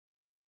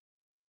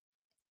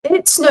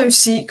It's no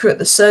secret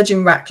that Sir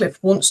Jim Ratcliffe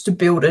wants to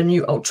build a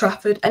new Old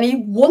Trafford, and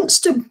he wants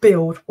to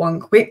build one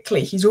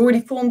quickly. He's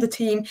already formed the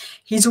team,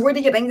 he's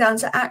already getting down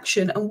to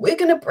action, and we're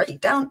going to break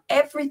down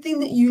everything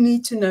that you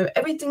need to know,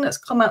 everything that's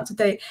come out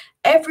today,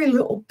 every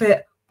little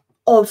bit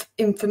of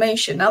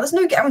information. Now, there's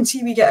no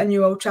guarantee we get a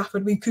new Old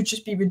Trafford. We could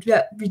just be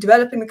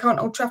redeveloping the current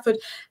Old Trafford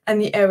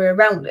and the area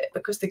around it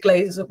because the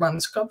Glazers have run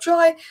this club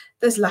dry.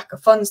 There's lack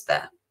of funds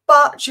there.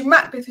 But Jim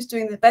Ratcliffe is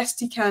doing the best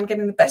he can,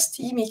 getting the best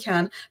team he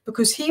can,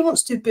 because he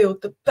wants to build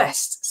the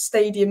best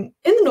stadium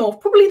in the north,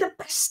 probably the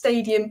best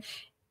stadium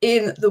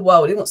in the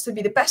world. He wants to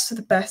be the best of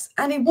the best,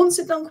 and he wants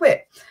it done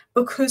quick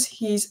because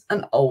he's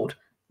an old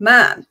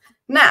man.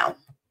 Now,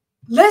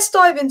 let's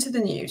dive into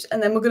the news,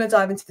 and then we're going to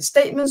dive into the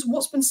statements,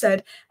 what's been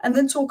said, and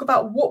then talk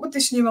about what would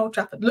this new Old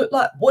Trafford look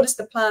like, what is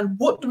the plan,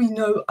 what do we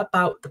know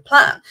about the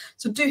plan.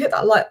 So do hit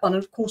that like button,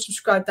 and of course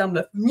subscribe down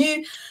below if you're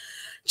new.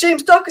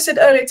 James Darker said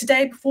earlier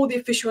today, before the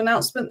official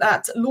announcement,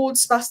 that Lord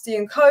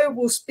Sebastian Coe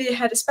will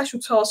spearhead a special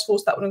task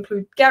force that will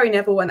include Gary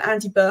Neville and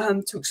Andy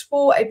Burnham to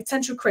explore a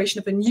potential creation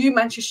of a new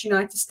Manchester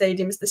United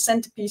stadium as the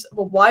centrepiece of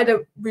a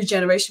wider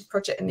regeneration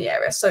project in the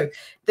area. So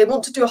they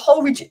want to do a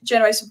whole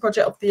regeneration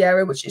project of the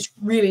area, which is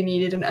really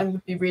needed and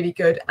would be really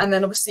good. And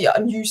then obviously a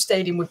new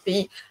stadium would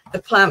be the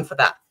plan for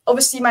that.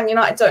 Obviously, Man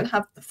United don't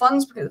have the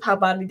funds because of how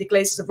badly the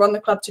Glazers have run the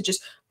club to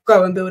just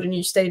go and build a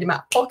new stadium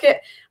out of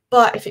pocket.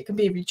 But if it could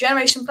be a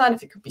regeneration plan,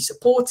 if it could be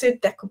supported,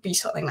 there could be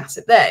something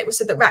massive there. It was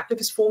said that Ratcliffe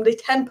has formed a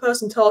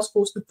 10-person task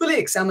force to fully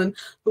examine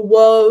the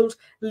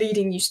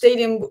world-leading new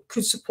stadium that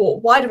could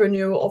support wider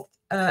renewal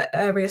of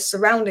areas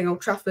surrounding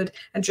Old Trafford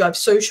and drive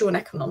social and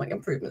economic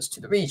improvements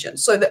to the region.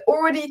 So they're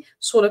already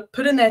sort of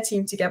putting their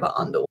team together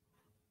under.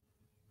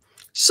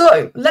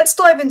 So let's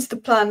dive into the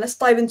plan. Let's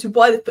dive into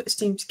why they put this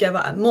team together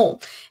and more.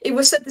 It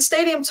was said the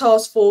Stadium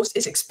Task Force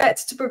is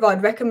expected to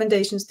provide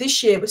recommendations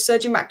this year, with Sir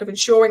Jim Ratcliffe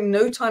ensuring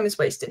no time is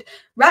wasted.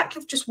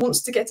 Ratcliffe just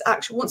wants to get to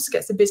action, wants to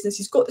get to business.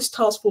 He's got this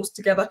task force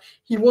together.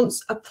 He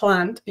wants a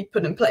plan to be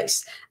put in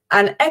place.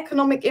 An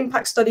economic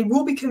impact study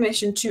will be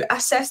commissioned to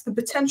assess the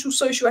potential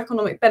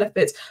socio-economic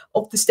benefits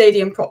of the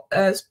stadium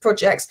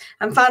projects,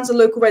 and fans and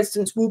local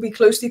residents will be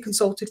closely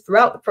consulted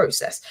throughout the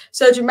process.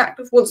 Sir Jim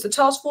Ratcliffe wants the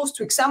task force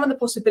to examine the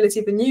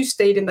possibility of a new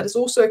stadium that is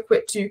also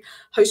equipped to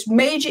host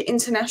major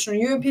international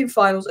European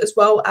finals, as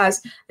well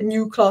as a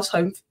new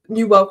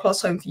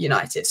world-class home for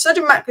United. Sir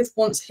Jim Ratcliffe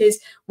wants his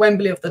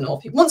Wembley of the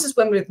North. He wants his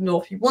Wembley of the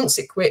North. He wants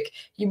it quick.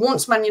 He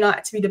wants Man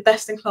United to be the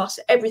best in class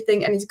at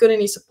everything, and he's going to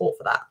need support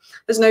for that.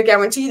 There's no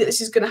guarantee that this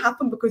is going to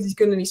happen because he's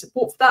going to need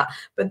support for that,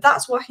 but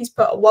that's why he's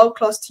put a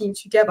world-class team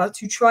together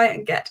to try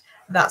and get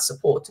that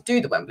support to do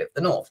the Wembley of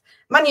the North.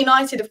 Man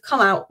United have come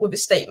out with a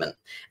statement.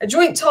 A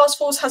joint task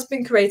force has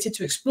been created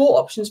to explore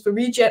options for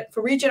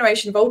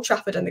regeneration of Old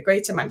Trafford and the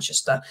Greater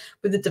Manchester,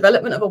 with the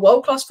development of a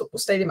world-class football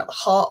stadium at the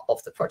heart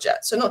of the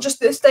project. So not just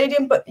the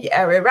stadium, but the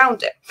area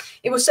around it.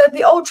 It was said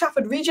the Old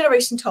Trafford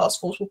Regeneration Task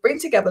Force will bring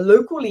together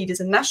local leaders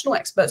and national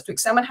experts to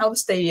examine how the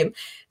stadium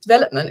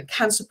development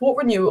can support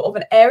renewal of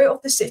an area of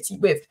the city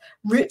with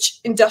rich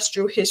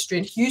industrial history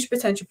and huge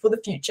potential for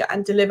the future,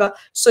 and deliver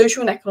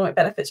social and economic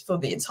benefits for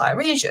the entire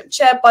region.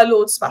 Chaired by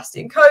Lord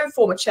Sebastian Coe,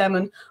 former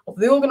chairman of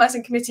the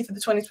organising committee for the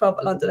 2012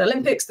 London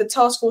Olympics, the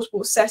task force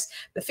will assess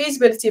the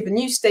feasibility of a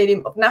new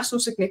stadium of national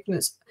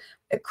significance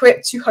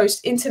equipped to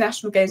host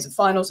international games and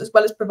finals, as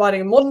well as providing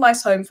a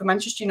modernised home for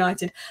Manchester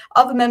United.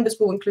 Other members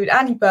will include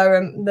Andy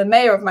Burnham, the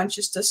Mayor of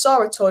Manchester,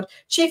 Sarah Todd,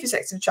 Chief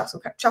Executive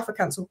of Trafford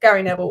Council,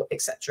 Gary Neville,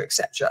 etc.,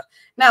 etc.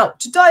 Now,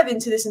 to dive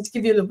into this and to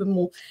give you a little bit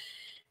more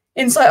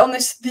insight on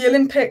this, the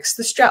Olympics,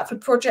 the Stratford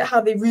project,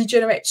 how they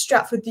regenerate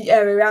Stratford, the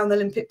area around the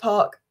Olympic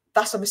Park,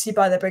 that's obviously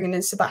by they're bringing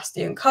in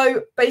Sebastian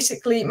Coe.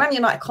 Basically, Man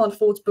United can't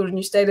afford to build a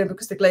new stadium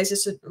because the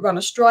Glazers run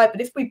a strike. But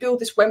if we build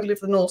this Wembley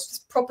of the North, this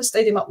proper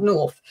stadium up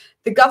north,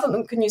 the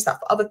government can use that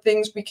for other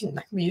things. That can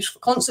be used for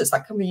concerts,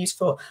 that can be used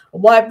for a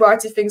wide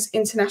variety of things,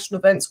 international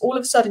events. All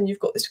of a sudden, you've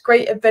got this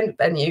great event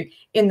venue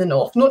in the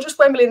north, not just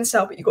Wembley in the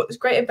south, but you've got this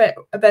great event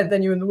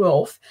venue in the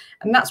north.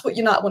 And that's what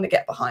United want to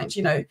get behind.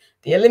 You know,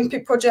 the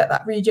Olympic project,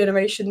 that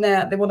regeneration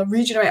there, they want to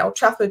regenerate Old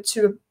Trafford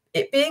to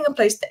it being a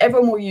place that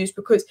everyone will use,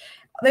 because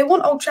they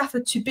want Old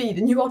Trafford to be,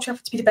 the new Old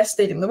Trafford to be the best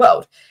stadium in the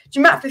world.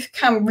 Jim Ratcliffe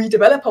can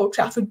redevelop Old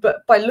Trafford,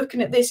 but by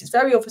looking at this, it's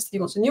very obvious that he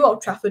wants a new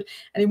Old Trafford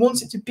and he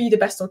wants it to be the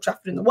best Old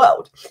Trafford in the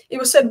world. It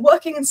was said,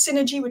 working in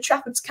synergy with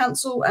Trafford's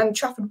Council and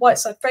Trafford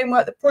Whiteside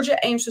framework, the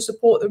project aims to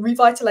support the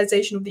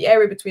revitalisation of the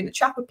area between the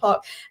Trafford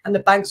Park and the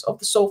banks of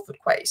the Salford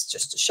Quays.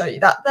 Just to show you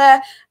that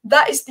there,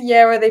 that is the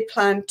area they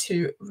plan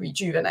to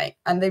rejuvenate,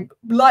 and they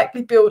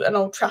likely build an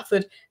Old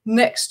Trafford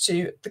next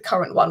to the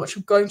current one, which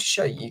I'm going to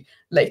show you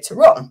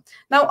later on.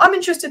 Now, I'm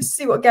interested to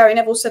see what Gary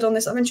Neville said on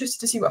this. I'm interested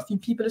to see what a few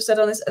people have said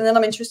on this, and then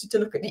I'm interested to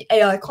look at the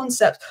AI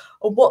concept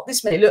of what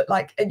this may look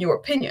like in your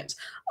opinions.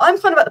 I'm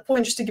kind of at the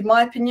point just to give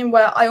my opinion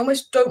where I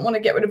almost don't want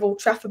to get rid of Old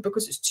Trafford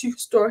because it's too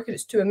historic and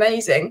it's too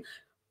amazing.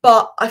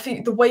 But I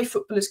think the way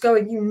football is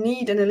going, you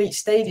need an elite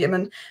stadium.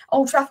 And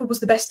Old Trafford was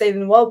the best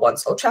stadium in the world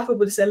once. Old Trafford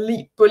was this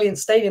elite, brilliant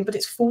stadium, but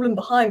it's fallen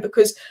behind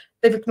because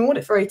they've ignored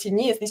it for 18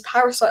 years. These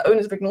parasite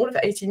owners have ignored it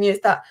for 18 years.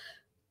 That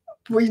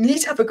we need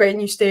to have a great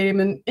new stadium.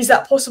 And is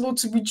that possible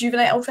to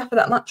rejuvenate Old Trafford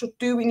that much, or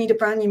do we need a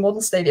brand new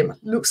modern stadium?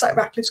 Looks like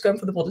Ratcliffe's going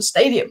for the modern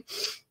stadium.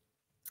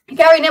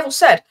 Gary Neville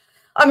said,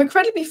 "I'm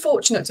incredibly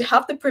fortunate to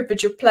have the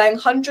privilege of playing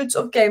hundreds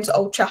of games at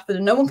Old Trafford,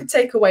 and no one can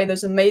take away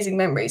those amazing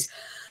memories.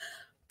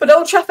 But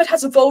Old Trafford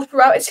has evolved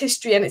throughout its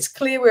history, and it's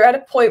clear we're at a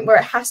point where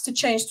it has to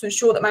change to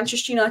ensure that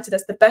Manchester United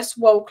has the best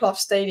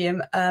world-class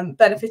stadium,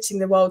 benefiting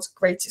the world's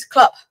greatest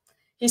club."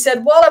 He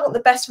said, "While I want the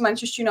best for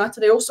Manchester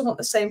United, I also want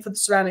the same for the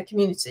surrounding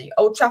community.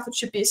 Old Trafford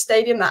should be a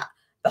stadium that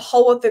the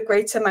whole of the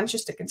greater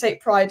Manchester can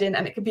take pride in,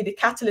 and it can be the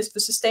catalyst for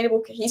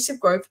sustainable, cohesive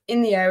growth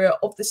in the area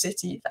of the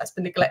city that has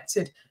been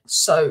neglected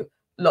so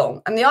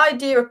long." And the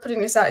idea of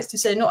putting this out is to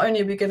say, not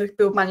only are we going to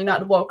build Man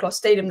United a world-class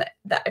stadium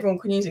that everyone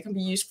can use, it can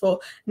be used for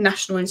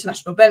national and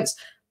international events,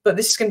 but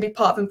this is going to be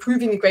part of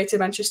improving the greater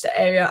Manchester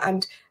area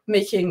and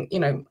making,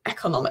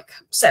 economic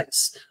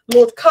sense.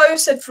 Lord Coe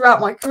said, "Throughout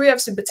my career,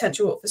 I've seen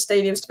potential for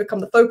stadiums to become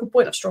the focal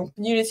point of strong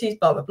communities,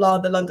 blah, blah, blah,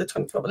 the London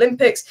 2012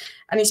 Olympics."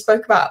 And he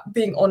spoke about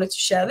being honoured to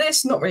share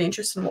this, not really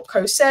interested in what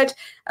Coe said.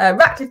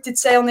 Ratcliffe did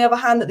say, on the other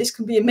hand, that this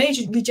can be a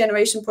major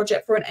regeneration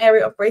project for an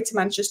area of Greater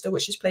Manchester,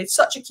 which has played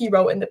such a key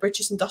role in the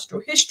British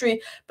industrial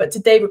history, but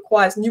today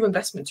requires new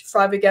investment to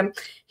thrive again.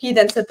 He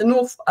then said, "The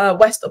north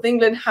west of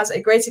England has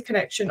a greater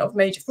connection of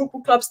major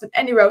football clubs than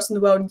anywhere else in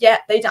the world,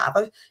 yet they don't have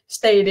a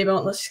stadium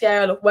on the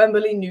scale of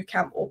Wembley, Nou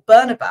Camp or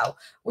Bernabeu.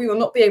 We will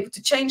not be able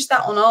to change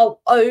that on our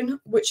own,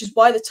 which is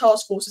why the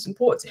task force is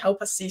important to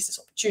help us seize this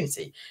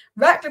opportunity."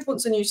 Ratcliffe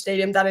wants a new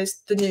stadium that is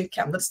the Nou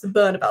Camp, that's the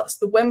Bernabeu, that's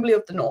the Wembley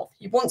of the North.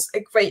 He wants a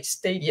great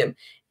stadium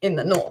in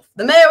the north.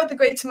 The mayor of the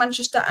Greater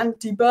Manchester,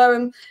 Andy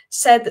Burnham,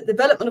 said that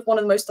development of one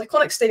of the most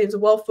iconic stadiums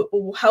of world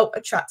football will help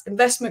attract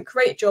investment,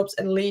 create jobs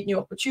and lead new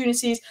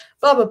opportunities,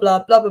 blah, blah, blah,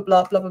 blah, blah,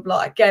 blah, blah, blah,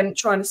 blah. Again,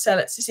 trying to sell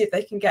it to see if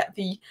they can get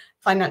the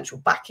financial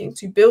backing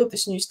to build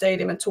this new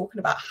stadium and talking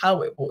about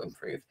how it will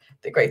improve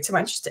the Greater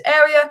Manchester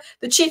area.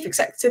 The chief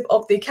executive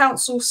of the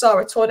council,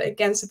 Sarah Todd,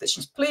 again said that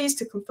she's pleased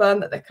to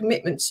confirm that their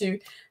commitment to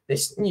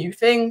this new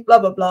thing, blah,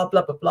 blah, blah,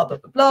 blah, blah, blah, blah,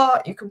 blah,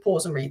 blah. You can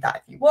pause and read that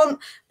if you want,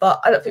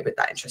 but I don't think we're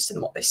that interested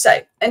in what they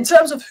say. In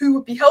terms of who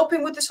would be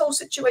helping with this whole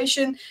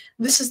situation,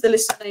 this is the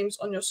list of names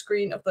on your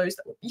screen of those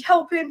that would be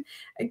helping.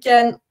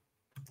 Again,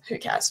 who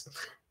cares?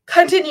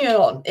 Continuing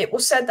on, it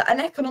was said that an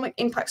economic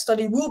impact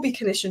study will be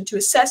commissioned to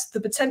assess the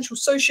potential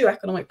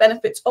socio-economic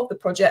benefits of the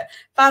project.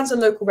 Fans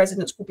and local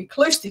residents will be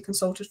closely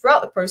consulted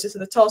throughout the process,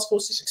 and the task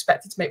force is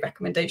expected to make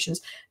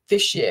recommendations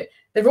this year.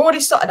 They've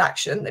already started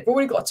action. They've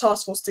already got a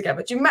task force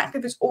together. Jim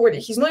Ratcliffe is already,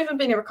 he's not even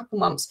been here a couple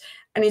months,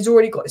 and he's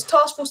already got his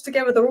task force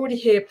together. They're already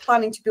here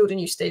planning to build a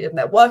new stadium.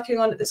 They're working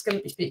on it. There's going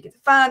to be speaking to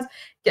fans,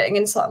 getting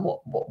insight on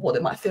what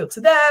it might feel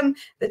to them.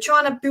 They're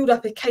trying to build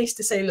up a case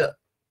to say, look,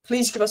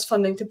 please give us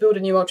funding to build a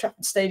new Old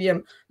Trafford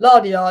stadium.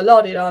 La-di-da,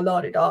 la-di-da,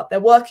 la-di-da. They're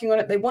working on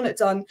it. They want it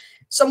done.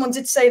 Someone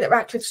did say that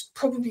Ratcliffe's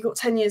probably got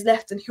 10 years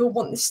left and he'll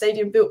want this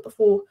stadium built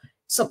before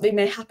something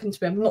may happen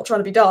to him. I'm not trying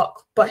to be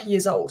dark, but he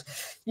is old.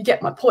 You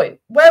get my point.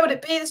 Where would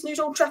it be, this new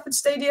Old Trafford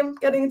stadium?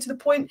 Getting into the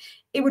point,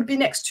 it would be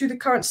next to the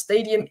current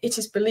stadium, it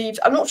is believed.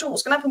 I'm not sure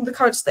what's going to happen with the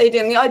current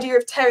stadium. The idea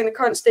of tearing the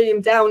current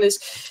stadium down is,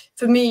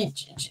 for me,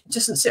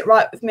 doesn't sit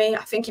right with me.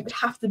 I think it would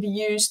have to be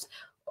used.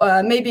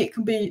 Maybe it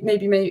can be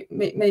maybe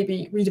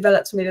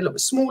redeveloped, made a little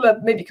bit smaller.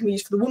 Maybe it can be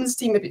used for the women's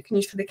team. Maybe it can be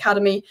used for the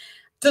academy.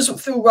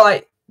 Doesn't feel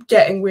right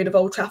getting rid of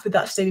Old Trafford.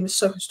 That stadium is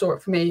so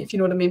historic for me, if you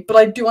know what I mean. But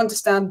I do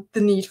understand the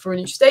need for a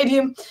new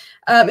stadium.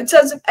 In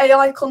terms of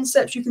AI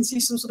concepts, you can see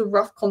some sort of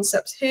rough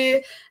concepts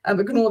here.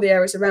 Ignore the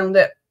areas around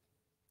it.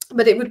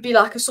 But it would be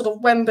like a sort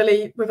of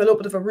Wembley with a little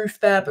bit of a roof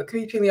there, but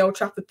keeping the Old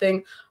Trafford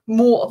thing,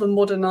 more of a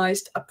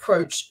modernised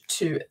approach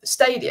to the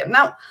stadium.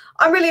 Now,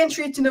 I'm really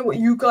intrigued to know what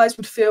you guys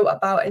would feel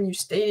about a new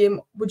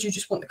stadium. Would you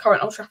just want the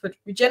current Old Trafford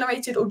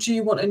regenerated, or do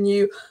you want a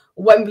new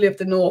Wembley of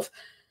the North,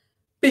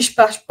 bish,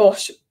 bash,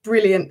 bosh,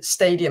 brilliant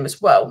stadium as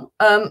well?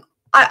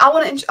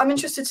 I'm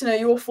interested to know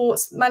your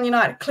thoughts. Man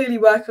United are clearly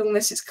working on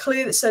this. It's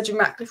clear that Sir Jim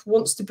Ratcliffe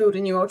wants to build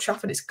a new Old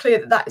Trafford. It's clear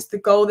that that is the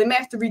goal. They may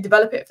have to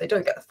redevelop it if they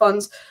don't get the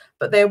funds,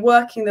 but they're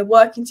working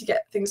to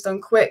get things done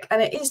quick.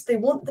 And they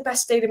want the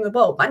best stadium in the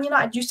world. Man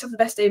United used to have the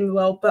best stadium in the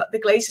world, but the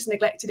Glazers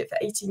neglected it for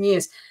 18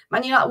 years.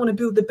 Man United want to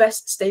build the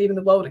best stadium in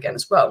the world again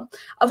as well.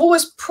 I've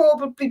always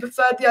probably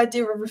preferred the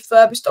idea of a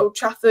refurbished Old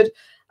Trafford,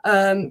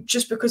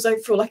 just because I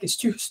feel like it's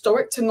too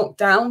historic to knock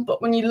down.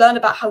 But when you learn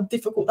about how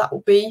difficult that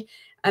will be,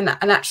 and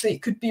actually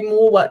it could be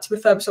more work to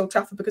refurbish Old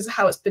Trafford because of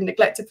how it's been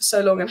neglected for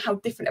so long and how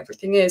different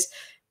everything is,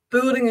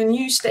 building a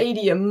new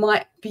stadium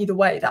might be the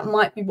way. That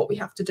might be what we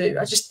have to do.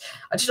 I just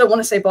don't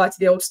want to say bye to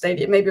the old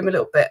stadium. Maybe I'm a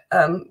little bit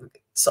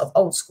sort of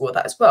old school at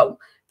that as well.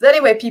 But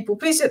anyway, people,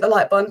 please hit the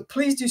like button.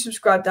 Please do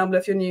subscribe down below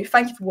if you're new.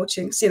 Thank you for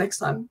watching. See you next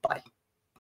time. Bye.